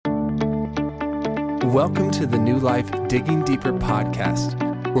Welcome to the New Life Digging Deeper podcast,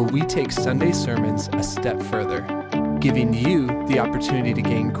 where we take Sunday sermons a step further, giving you the opportunity to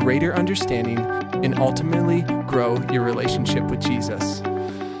gain greater understanding and ultimately grow your relationship with Jesus.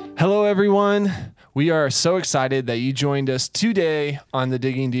 Hello, everyone. We are so excited that you joined us today on the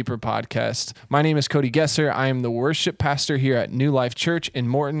Digging Deeper podcast. My name is Cody Gesser. I am the worship pastor here at New Life Church in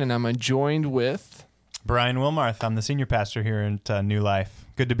Morton, and I'm joined with Brian Wilmarth. I'm the senior pastor here at New Life.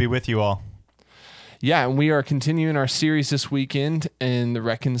 Good to be with you all. Yeah, and we are continuing our series this weekend in the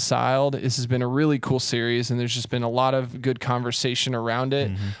Reconciled. This has been a really cool series, and there's just been a lot of good conversation around it.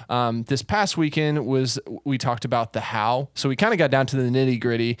 This past weekend we talked about the how, so we kind of got down to the nitty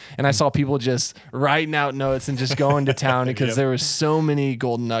gritty, and I saw people just writing out notes and just going to town because there were so many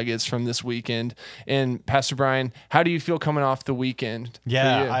golden nuggets from this weekend. And Pastor Brian, how do you feel coming off the weekend?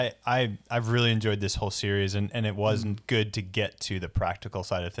 Yeah, I've really enjoyed this whole series, and it wasn't good to get to the practical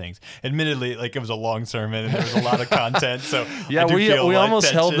side of things. Admittedly, like it was a long sermon and there was a lot of content, so yeah, we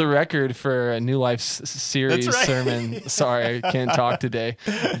almost held the record for a New Life series sermon. Sorry, I can't talk today,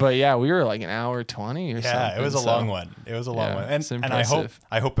 but yeah, we were like an hour 20 or something. Yeah, it was a long one. It was a long one, and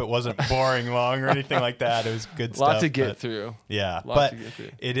I hope it wasn't boring long or anything like that. It was good stuff. A lot to get through. Yeah, but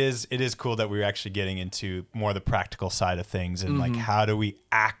it is cool that we're actually getting into more of the practical side of things and like how do we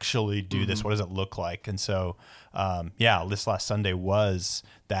actually do this? What does it look like? And so this last Sunday was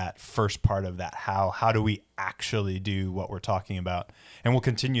that first part of that. How do we actually do what we're talking about? And we'll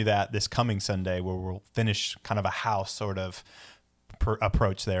continue that this coming Sunday where we'll finish kind of a how sort of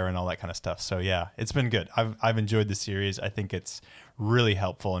approach there and all that kind of stuff. So yeah, it's been good. I've enjoyed the series. I think it's really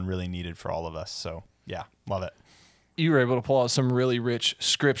helpful and really needed for all of us. So yeah, love it. You were able to pull out some really rich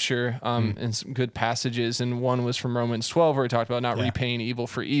scripture and some good passages. And one was from Romans 12 where it talked about not repaying evil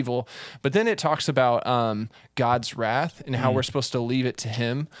for evil. But then it talks about God's wrath and how we're supposed to leave it to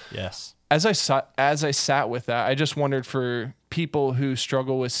him. Yes. As I sat with that, I just wondered for people who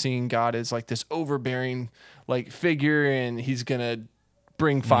struggle with seeing God as like this overbearing like figure and he's going to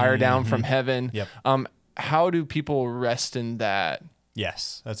bring fire down from heaven. Yep. How do people rest in that?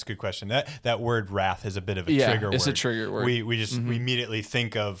 Yes, that's a good question. That word wrath is a bit of a trigger word. It's a trigger word. We immediately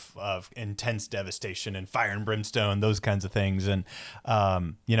think of intense devastation and fire and brimstone, those kinds of things. And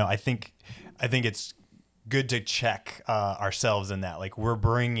I think it's good to check ourselves in that. Like we're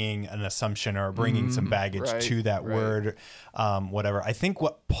bringing an assumption or bringing some baggage to that word, whatever. I think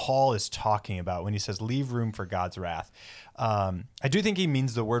what Paul is talking about when he says leave room for God's wrath, I do think he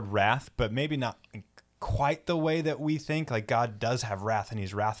means the word wrath, but maybe not quite the way that we think. Like God does have wrath and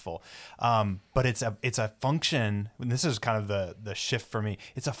he's wrathful, but it's a function, and this is kind of the shift for me,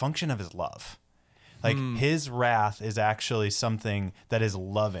 it's a function of his love. Like his wrath is actually something that is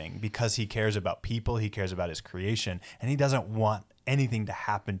loving because he cares about people, he cares about his creation, and he doesn't want anything to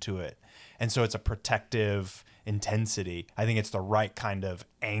happen to it. And so it's a protective intensity. I think it's the right kind of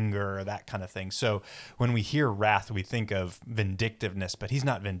anger, that kind of thing. So when we hear wrath, we think of vindictiveness, but he's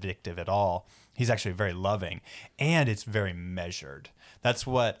not vindictive at all. He's actually very loving, and it's very measured. That's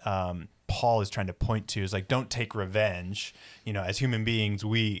what Paul is trying to point to, is like, don't take revenge. You know, as human beings,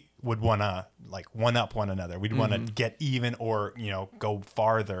 we would want to like one up one another. We'd want to get even or, go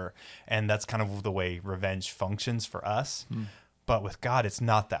farther. And that's kind of the way revenge functions for us. But with God, it's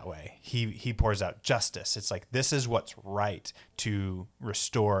not that way. He pours out justice. It's like, this is what's right to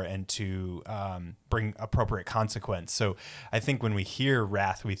restore and to bring appropriate consequence. So I think when we hear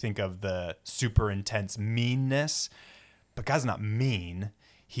wrath, we think of the super intense meanness, but God's not mean.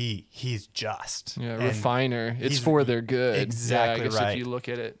 He's just. Yeah, refiner. It's for their good. Exactly, I guess right. If you look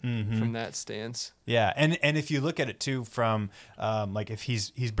at it from that stance. Yeah, and if you look at it too from like if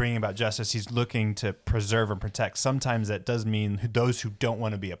he's bringing about justice, he's looking to preserve and protect. Sometimes that does mean those who don't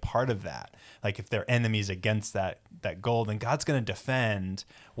want to be a part of that. Like if they're enemies against that goal, then God's going to defend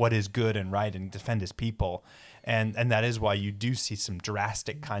what is good and right and defend his people. And that is why you do see some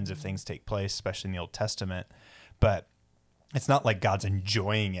drastic kinds of things take place, especially in the Old Testament. But it's not like God's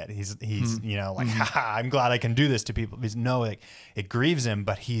enjoying it. He's like, haha, I'm glad I can do this to people. Like it grieves him,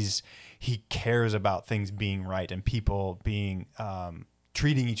 but he cares about things being right and people being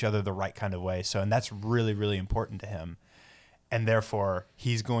treating each other the right kind of way. So, and that's really, really important to him. And therefore,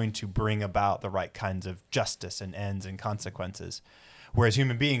 he's going to bring about the right kinds of justice and ends and consequences. Whereas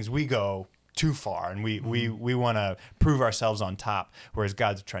human beings, we go too far and we want to prove ourselves on top, whereas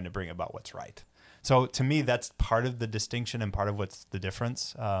God's trying to bring about what's right. So to me, that's part of the distinction and part of what's the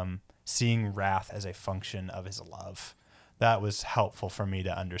difference. Seeing wrath as a function of his love. That was helpful for me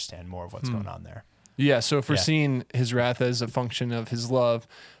to understand more of what's going on there. Yeah, so if we're seeing his wrath as a function of his love,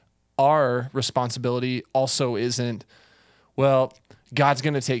 our responsibility also isn't well, God's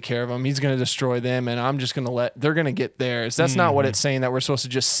going to take care of them. He's going to destroy them, and I'm just going to they're going to get theirs. That's not what it's saying, that we're supposed to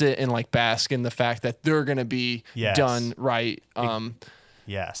just sit and like bask in the fact that they're going to be done right.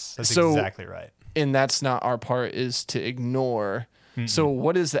 Yes, that's exactly right. And that's not our part, is to ignore. So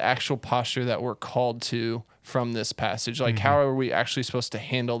what is the actual posture that we're called to from this passage? Like, how are we actually supposed to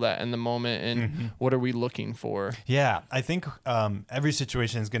handle that in the moment, and what are we looking for? Yeah, I think every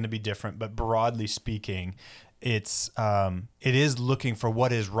situation is going to be different, but broadly speaking, it is looking for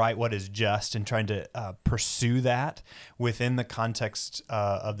what is right, what is just, and trying to pursue that within the context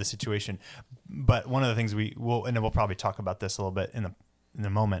of the situation. But one of the things we'll probably talk about this a little bit in a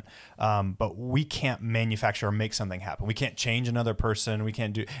moment, but we can't manufacture or make something happen. We can't change another person.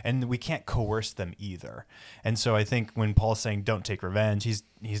 And we can't coerce them either. And so I think when Paul's saying don't take revenge,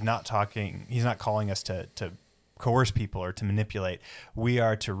 he's not calling us to coerce people or to manipulate. We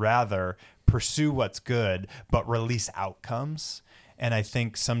are to rather pursue what's good, but release outcomes. And I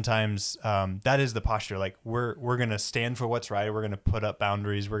think sometimes that is the posture. Like we're going to stand for what's right. We're going to put up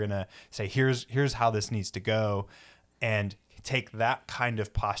boundaries. We're going to say, here's how this needs to go, and take that kind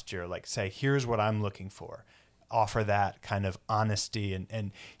of posture. Like say, here's what I'm looking for. Offer that kind of honesty,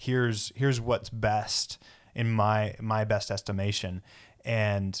 and here's what's best in my best estimation.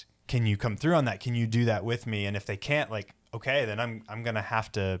 And can you come through on that? Can you do that with me? And if they can't, like, okay, then I'm going to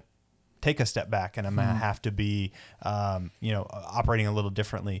have to take a step back, and I'm going to have to be, operating a little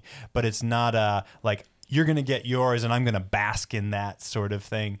differently. But it's not like you're going to get yours and I'm going to bask in that sort of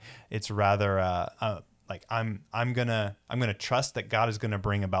thing. It's rather like I'm gonna trust that God is gonna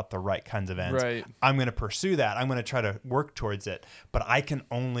bring about the right kinds of ends. Right. I'm gonna pursue that. I'm gonna try to work towards it. But I can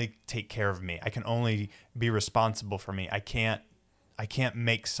only take care of me. I can only be responsible for me. I can't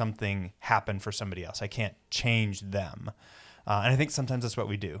make something happen for somebody else. I can't change them. And I think sometimes that's what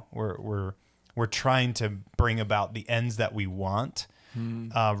we do. We're trying to bring about the ends that we want,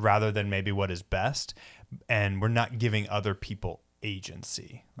 rather than maybe what is best, and we're not giving other people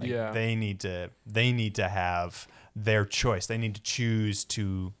agency. They need to have their choice. They need to choose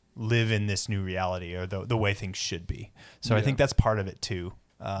to live in this new reality, or the way things should be. So I think that's part of it too.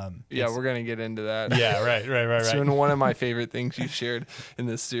 We're going to get into that. Yeah, right. It's been one of my favorite things you shared in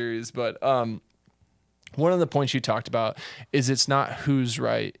this series. But one of the points you talked about is it's not who's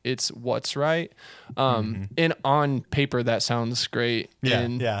right, it's what's right. And on paper, that sounds great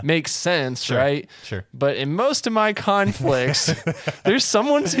and makes sense, right? Sure. But in most of my conflicts, there's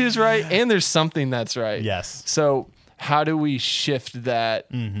someone who's right and there's something that's right. Yes. So how do we shift that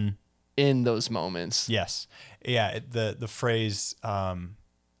in those moments? Yes. Yeah. The phrase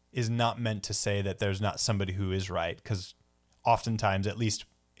is not meant to say that there's not somebody who is right, because oftentimes, at least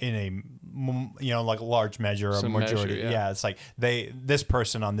in a like a large measure or majority, it's like this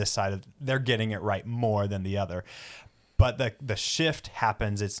person on this side they're getting it right more than the other. But the shift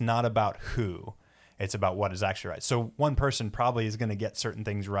happens. It's not about who, it's about what is actually right. So one person probably is going to get certain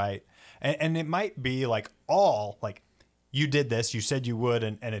things right, and it might be like you did this, you said you would,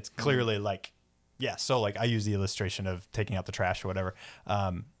 and it's clearly like, yeah. So like I use the illustration of taking out the trash or whatever.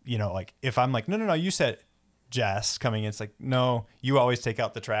 Like if I'm like, no, you said, Jess coming in, it's like, no, you always take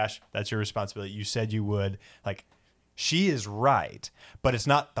out the trash. That's your responsibility. You said you would. Like, she is right, but it's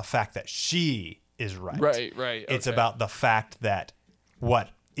not the fact that she is right. Right. It's about the fact that what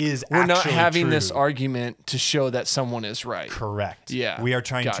is we're actually not having true. This argument to show that someone is right. Correct. Yeah. We are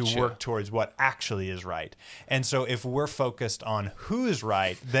trying to work towards what actually is right. And so if we're focused on who is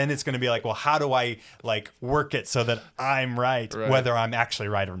right, then it's going to be like, well, how do I like work it so that I'm right, whether I'm actually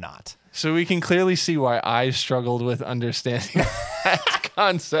right or not? So we can clearly see why I struggled with understanding that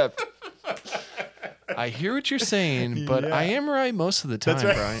concept. I hear what you're saying, but I am right most of the time,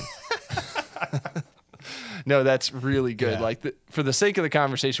 Brian. No, that's really good. Yeah. Like for the sake of the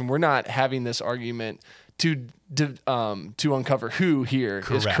conversation, we're not having this argument to uncover who here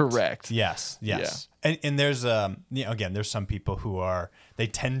is correct. Yes. Yeah. And there's again, there's some people who they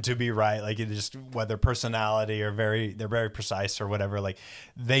tend to be right, like it just whether personality or they're very precise or whatever, like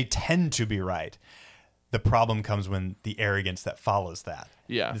they tend to be right. The problem comes when the arrogance that follows that.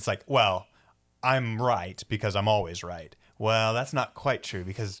 Yeah. It's like, well, I'm right because I'm always right. Well, that's not quite true,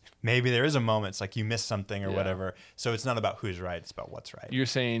 because maybe there is a moment it's like you missed something or whatever. So it's not about who's right, it's about what's right. You're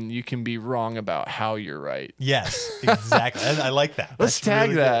saying you can be wrong about how you're right. Yes, exactly. I like that. Let's tag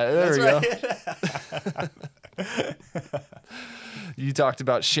really that. There we go. You talked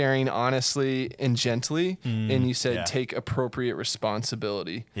about sharing honestly and gently, and you said take appropriate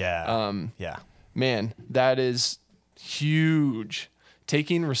responsibility. Yeah. Man, that is huge.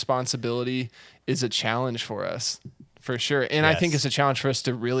 Taking responsibility is a challenge for us. For sure. And I think it's a challenge for us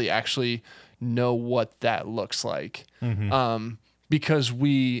to really actually know what that looks like. Because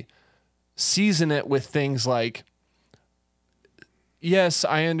we season it with things like, yes,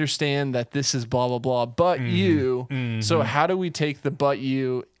 I understand that this is blah, blah, blah, but you. So how do we take the but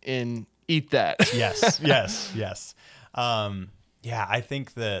you and eat that? Yes. Yeah, I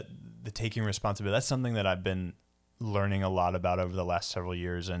think that the taking responsibility, that's something that I've been learning a lot about over the last several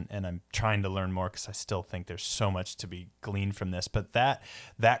years, and I'm trying to learn more because I still think there's so much to be gleaned from this. But that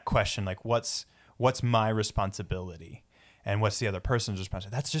question, like what's my responsibility and what's the other person's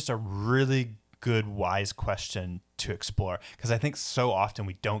responsibility, that's just a really good, wise question to explore, because I think so often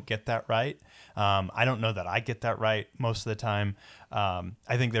we don't get that right. I don't know that I get that right most of the time.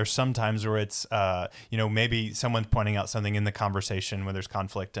 I think there's some times where it's, maybe someone's pointing out something in the conversation when there's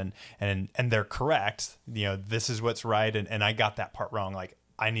conflict and they're correct. This is what's right. And I got that part wrong. Like,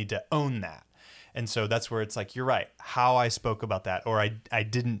 I need to own that. And so that's where it's like, you're right. How I spoke about that, or I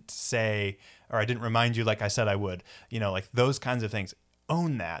didn't say, or I didn't remind you like I said I would, like those kinds of things.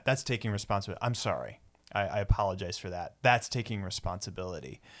 Own that. That's taking responsibility. I'm sorry. I apologize for that. That's taking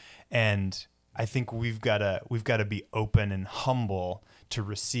responsibility. And I think we've got to be open and humble to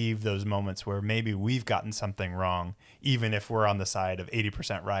receive those moments where maybe we've gotten something wrong, even if we're on the side of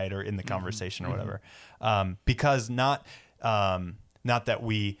 80% right or in the conversation or whatever. Because not that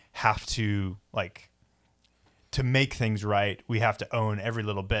we have to to make things right, we have to own every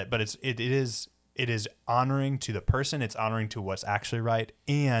little bit, but it is honoring to the person, it's honoring to what's actually right,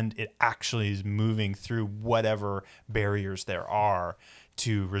 and it actually is moving through whatever barriers there are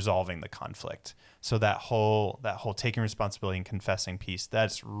to resolving the conflict. So that whole taking responsibility and confessing piece,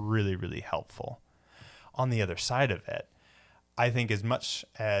 that's really, really helpful. On the other side of it, I think as much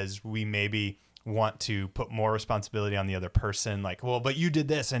as we maybe want to put more responsibility on the other person, like, well, but you did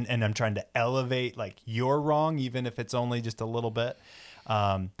this, and I'm trying to elevate like you're wrong, even if it's only just a little bit.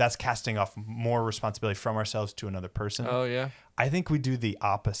 That's casting off more responsibility from ourselves to another person. Oh yeah. I think we do the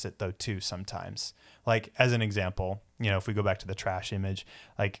opposite though too sometimes. Like, as an example, if we go back to the trash image,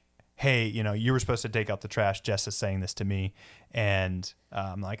 like, hey, you were supposed to take out the trash. Jess is saying this to me, and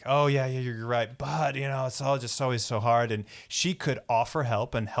I'm like, oh yeah, you're right, but it's all just always so hard. And she could offer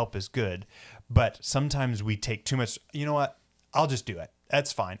help, and help is good, but sometimes we take too much. You know what? I'll just do it.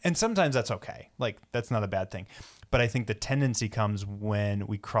 That's fine. And sometimes that's okay. Like, that's not a bad thing. But I think the tendency comes when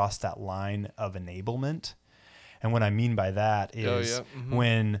we cross that line of enablement. And what I mean by that is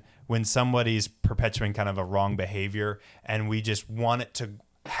when somebody's perpetuating kind of a wrong behavior and we just want it to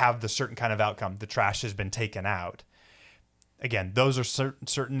have the certain kind of outcome, the trash has been taken out. Again, those are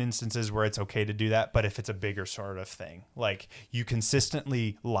certain instances where it's okay to do that. But if it's a bigger sort of thing, like you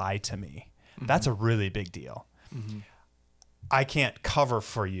consistently lie to me, that's a really big deal. I can't cover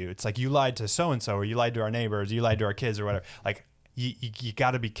for you. It's like, you lied to so-and-so, or you lied to our neighbors, you lied to our kids or whatever. Like, you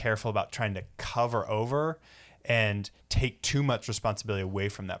got to be careful about trying to cover over and take too much responsibility away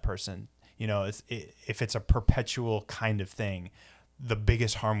from that person. If it's a perpetual kind of thing, the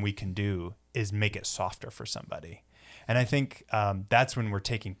biggest harm we can do is make it softer for somebody. And I think that's when we're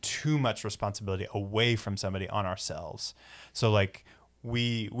taking too much responsibility away from somebody on ourselves. So like,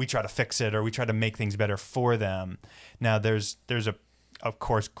 we try to fix it, or we try to make things better for them. Now there's of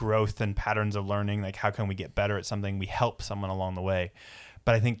course growth and patterns of learning, like how can we get better at something? We help someone along the way.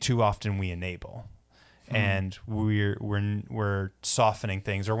 But I think too often we enable, and we're softening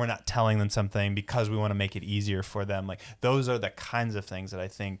things, or we're not telling them something because we want to make it easier for them. Like, those are the kinds of things that I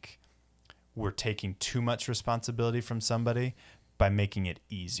think we're taking too much responsibility from somebody by making it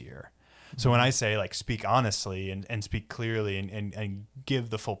easier. So when I say like speak honestly and speak clearly and give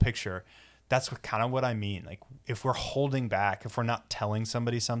the full picture, that's kind of what I mean. Like, if we're holding back, if we're not telling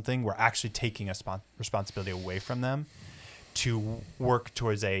somebody something, we're actually taking a responsibility away from them to work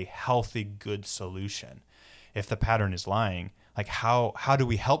towards a healthy, good solution. If the pattern is lying, like how do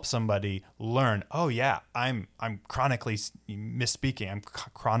we help somebody learn, oh yeah, I'm chronically misspeaking, I'm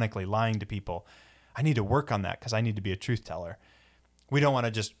chronically lying to people. I need to work on that because I need to be a truth teller. We don't want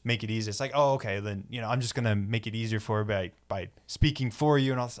to just make it easy. It's like, oh, okay, then, I'm just going to make it easier for her by speaking for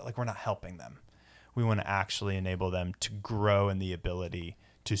you. And all that. Like, we're not helping them. We want to actually enable them to grow in the ability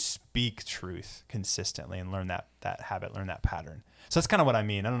to speak truth consistently and learn that habit, learn that pattern. So that's kind of what I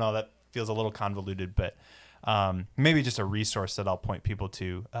mean. I don't know, that feels a little convoluted, but maybe just a resource that I'll point people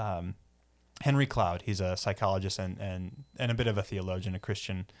to. Henry Cloud, he's a psychologist and a bit of a theologian, a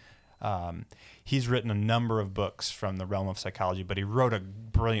Christian. He's written a number of books from the realm of psychology, but he wrote a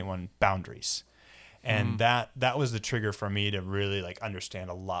brilliant one, Boundaries. And that was the trigger for me to really like understand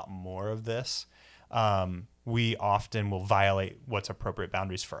a lot more of this. we often will violate what's appropriate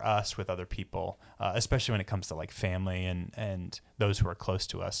boundaries for us with other people, especially when it comes to like family and those who are close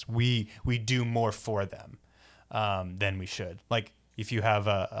to us. We do more for them than we should. Like if you have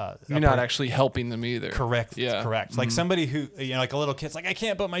you're not actually helping them either. Correct. Yeah. Correct. Like somebody who, like a little kid's like, I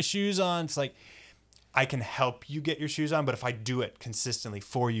can't put my shoes on. It's like, I can help you get your shoes on, but if I do it consistently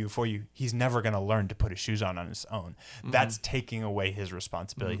for you, he's never going to learn to put his shoes on his own. That's taking away his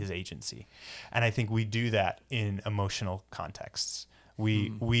responsibility, his agency. And I think we do that in emotional contexts.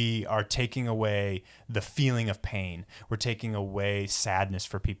 We are taking away the feeling of pain. We're taking away sadness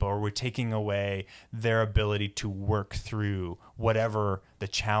for people, or we're taking away their ability to work through whatever the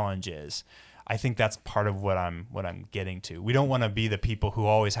challenge is. I think that's part of what I'm getting to. We don't want to be the people who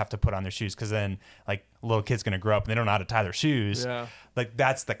always have to put on their shoes, because then like a little kid's going to grow up and they don't know how to tie their shoes. Yeah. Like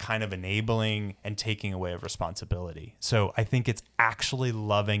that's the kind of enabling and taking away of responsibility. So I think it's actually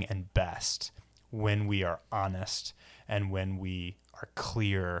loving and best when we are honest and when we are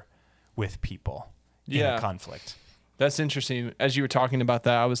clear with people in a conflict. That's interesting. As you were talking about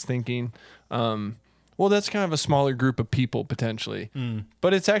that, I was thinking, well, that's kind of a smaller group of people potentially,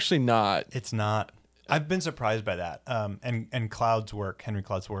 but it's actually not. It's not. I've been surprised by that. And Henry Cloud's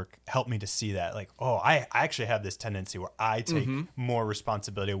work helped me to see that. Like, I actually have this tendency where I take more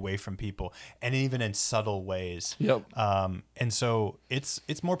responsibility away from people, and even in subtle ways. Yep. And so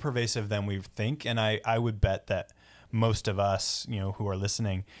it's more pervasive than we think. And I would bet that most of us, who are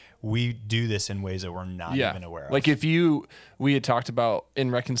listening, we do this in ways that we're not even aware of. Like we had talked about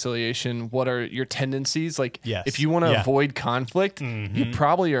in Reconciliation, what are your tendencies? Like if you want to avoid conflict, you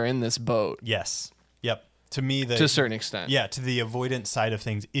probably are in this boat. Yes. Yep. To me, to a certain extent. Yeah. To the avoidance side of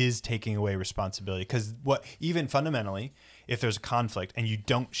things is taking away responsibility, because even fundamentally, if there's a conflict and you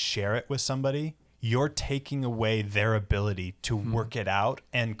don't share it with somebody, you're taking away their ability to work it out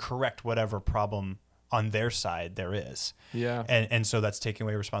and correct whatever problem on their side there is. Yeah. And so that's taking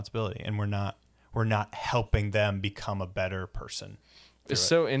away responsibility, and we're not helping them become a better person. It's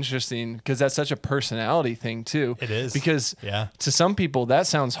so interesting because that's such a personality thing too. It is. Because to some people that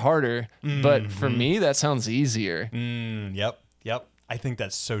sounds harder, but for me that sounds easier. Yep. I think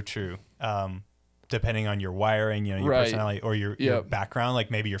that's so true. Depending on your wiring, your personality or your background,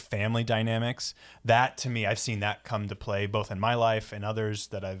 like maybe your family dynamics. That, to me, I've seen that come to play both in my life and others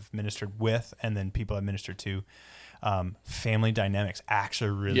that I've ministered with, and then people I've ministered to. Family dynamics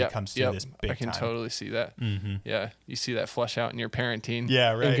actually really comes through this big time. I can totally see that. Yeah, you see that flush out in your parenting.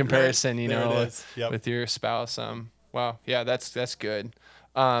 Yeah, right. In comparison, right. with your spouse. Wow, yeah, that's good.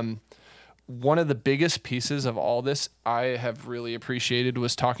 One of the biggest pieces of all this I have really appreciated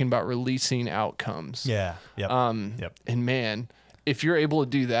was talking about releasing outcomes. Yeah. Yep. And man, if you're able to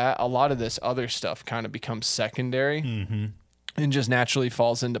do that, a lot of this other stuff kind of becomes secondary and just naturally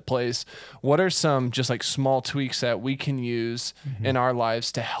falls into place. What are some just like small tweaks that we can use in our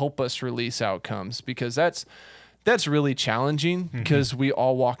lives to help us release outcomes? Because that's really challenging because we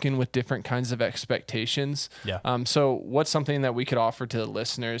all walk in with different kinds of expectations. Yeah. So what's something that we could offer to the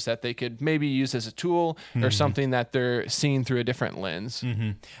listeners that they could maybe use as a tool or something that they're seeing through a different lens?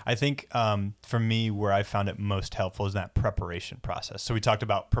 I think for me, where I found it most helpful is that preparation process. So we talked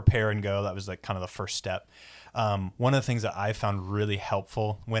about prepare and go. That was like kind of the first step. One of the things that I found really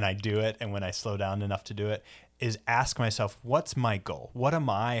helpful when I do it and when I slow down enough to do it is ask myself, what's my goal? What am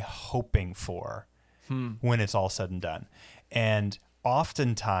I hoping for when it's all said and done? And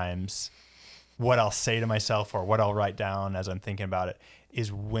oftentimes what I'll say to myself or what I'll write down as I'm thinking about it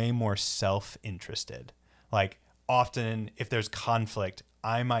is way more self-interested. Like often if there's conflict,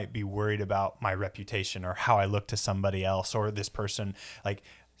 I might be worried about my reputation or how I look to somebody else or this person. Like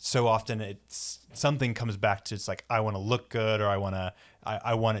so often it's something comes back to, it's like, I want to look good, or I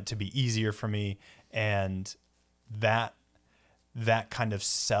want it to be easier for me. And that kind of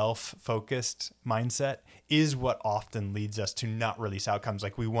self-focused mindset is what often leads us to not release outcomes.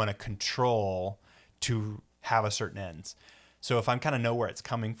 Like we want to control to have a certain ends. So if I'm kind of know where it's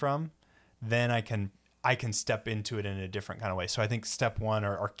coming from, then I can step into it in a different kind of way. So I think step one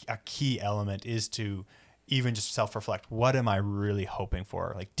or a key element is to even just self-reflect. What am I really hoping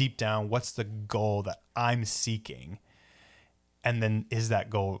for? Like deep down, what's the goal that I'm seeking? And then is that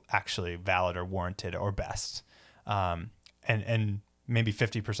goal actually valid or warranted or best? And maybe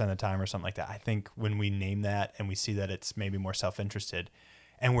 50% of the time or something like that. I think when we name that and we see that it's maybe more self-interested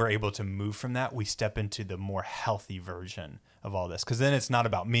and we're able to move from that, we step into the more healthy version of all this. Because then it's not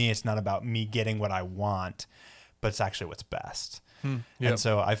about me. It's not about me getting what I want, but it's actually what's best. Yep. And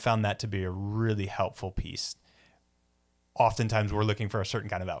so I found that to be a really helpful piece. Oftentimes we're looking for a certain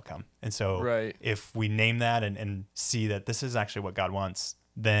kind of outcome. And so if we name that and see that this is actually what God wants,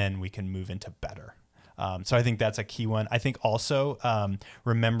 then we can move into better. So I think that's a key one. I think also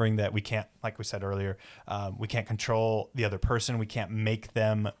remembering that we can't, like we said earlier, we can't control the other person. We can't make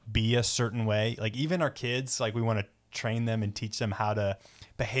them be a certain way. Like even our kids, like we want to train them and teach them how to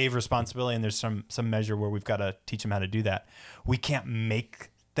behave responsibly. And there's some measure where we've got to teach them how to do that. We can't make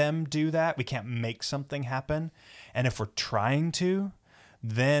them do that. We can't make something happen. And if we're trying to,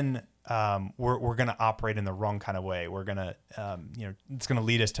 then we're going to operate in the wrong kind of way. We're going to, it's going to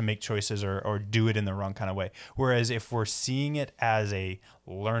lead us to make choices or do it in the wrong kind of way. Whereas if we're seeing it as a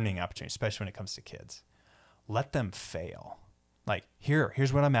learning opportunity, especially when it comes to kids, let them fail. Like,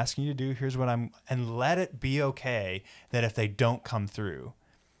 here's what I'm asking you to do. And let it be okay that if they don't come through,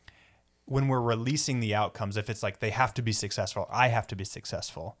 when we're releasing the outcomes, if it's like they have to be successful, I have to be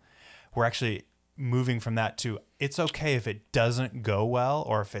successful, we're actually moving from that to it's okay if it doesn't go well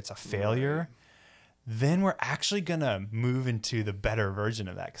or if it's a failure, then we're actually going to move into the better version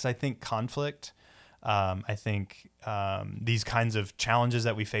of that. Because I think conflict, these kinds of challenges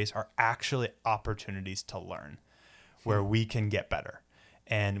that we face are actually opportunities to learn where we can get better.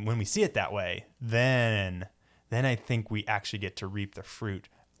 And when we see it that way, then I think we actually get to reap the fruit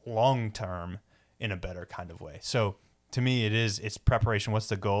long term in a better kind of way. So to me, it's preparation. What's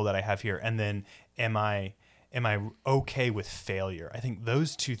the goal that I have here? And then am I okay with failure? I think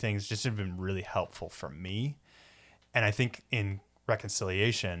those two things just have been really helpful for me. And I think in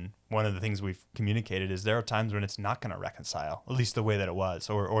reconciliation, one of the things we've communicated is there are times when it's not going to reconcile, at least the way that it was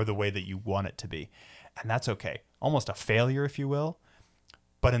or the way that you want it to be. And that's okay. Almost a failure, if you will.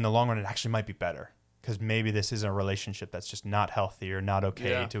 But in the long run, it actually might be better because maybe this is a relationship that's just not healthy or not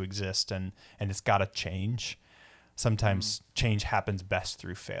okay to exist and it's got to change. Sometimes change happens best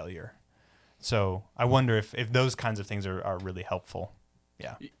through failure. So I wonder if those kinds of things are really helpful.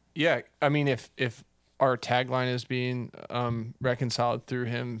 Yeah. Yeah. I mean, if our tagline is being reconciled through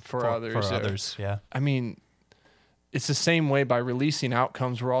him for others. Yeah. I mean, it's the same way by releasing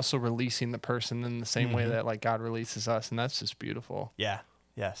outcomes. We're also releasing the person in the same way that like God releases us. And that's just beautiful. Yeah.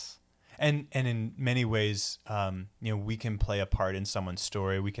 Yes. And in many ways, we can play a part in someone's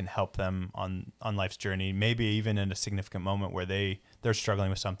story. We can help them on life's journey, maybe even in a significant moment where they're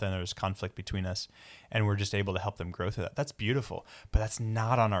struggling with something, there's conflict between us, and we're just able to help them grow through that. That's beautiful, but that's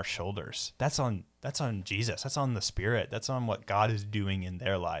not on our shoulders. That's on Jesus. That's on the Spirit. That's on what God is doing in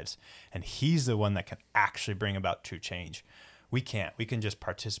their lives. And He's the one that can actually bring about true change. We can't. We can just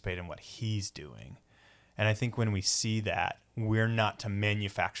participate in what He's doing. And I think when we see that, we're not to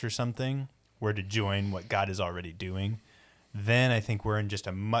manufacture something, we're to join what God is already doing, then I think we're in just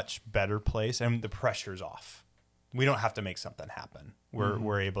a much better place and the pressure's off. We don't have to make something happen.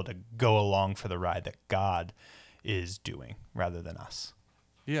 We're able to go along for the ride that God is doing rather than us.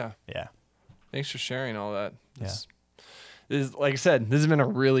 Yeah. Yeah. Thanks for sharing all that. This like I said, this has been a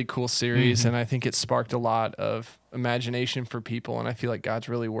really cool series, and I think it sparked a lot of imagination for people, and I feel like God's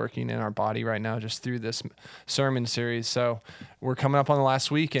really working in our body right now just through this sermon series. So we're coming up on the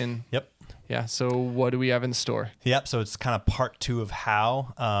last week, and so what do we have in store? Yep, so it's kind of part 2 of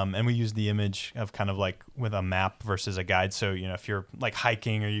how, and we use the image of kind of like with a map versus a guide. So, if you're like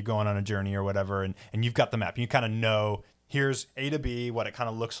hiking or you're going on a journey or whatever, and you've got the map, you kind of know here's A to B, what it kind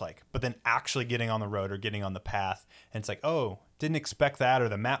of looks like, but then actually getting on the road or getting on the path, and it's like, oh, didn't expect that, or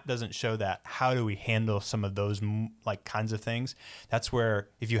the map doesn't show that. How do we handle some of those like kinds of things? That's where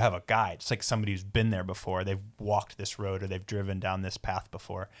if you have a guide, it's like somebody who's been there before, they've walked this road or they've driven down this path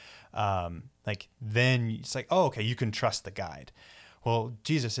before. Then it's like, oh, okay, you can trust the guide. Well,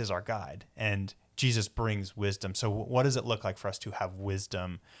 Jesus is our guide, and Jesus brings wisdom. So what does it look like for us to have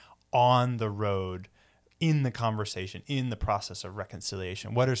wisdom on the road, in the conversation, in the process of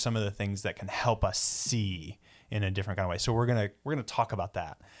reconciliation? What are some of the things that can help us see in a different kind of way? So we're gonna talk about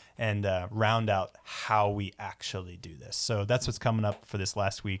that and round out how we actually do this. So that's what's coming up for this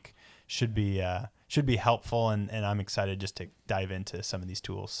last week. Should be helpful, and I'm excited just to dive into some of these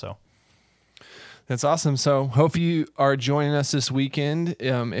tools. So that's awesome. So hope you are joining us this weekend.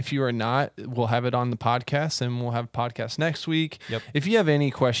 If you are not, we'll have it on the podcast, and we'll have a podcast next week. Yep. If you have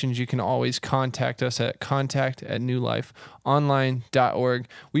any questions, you can always contact us at contact@newlifeonline.org.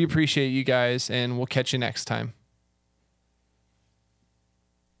 We appreciate you guys, and we'll catch you next time.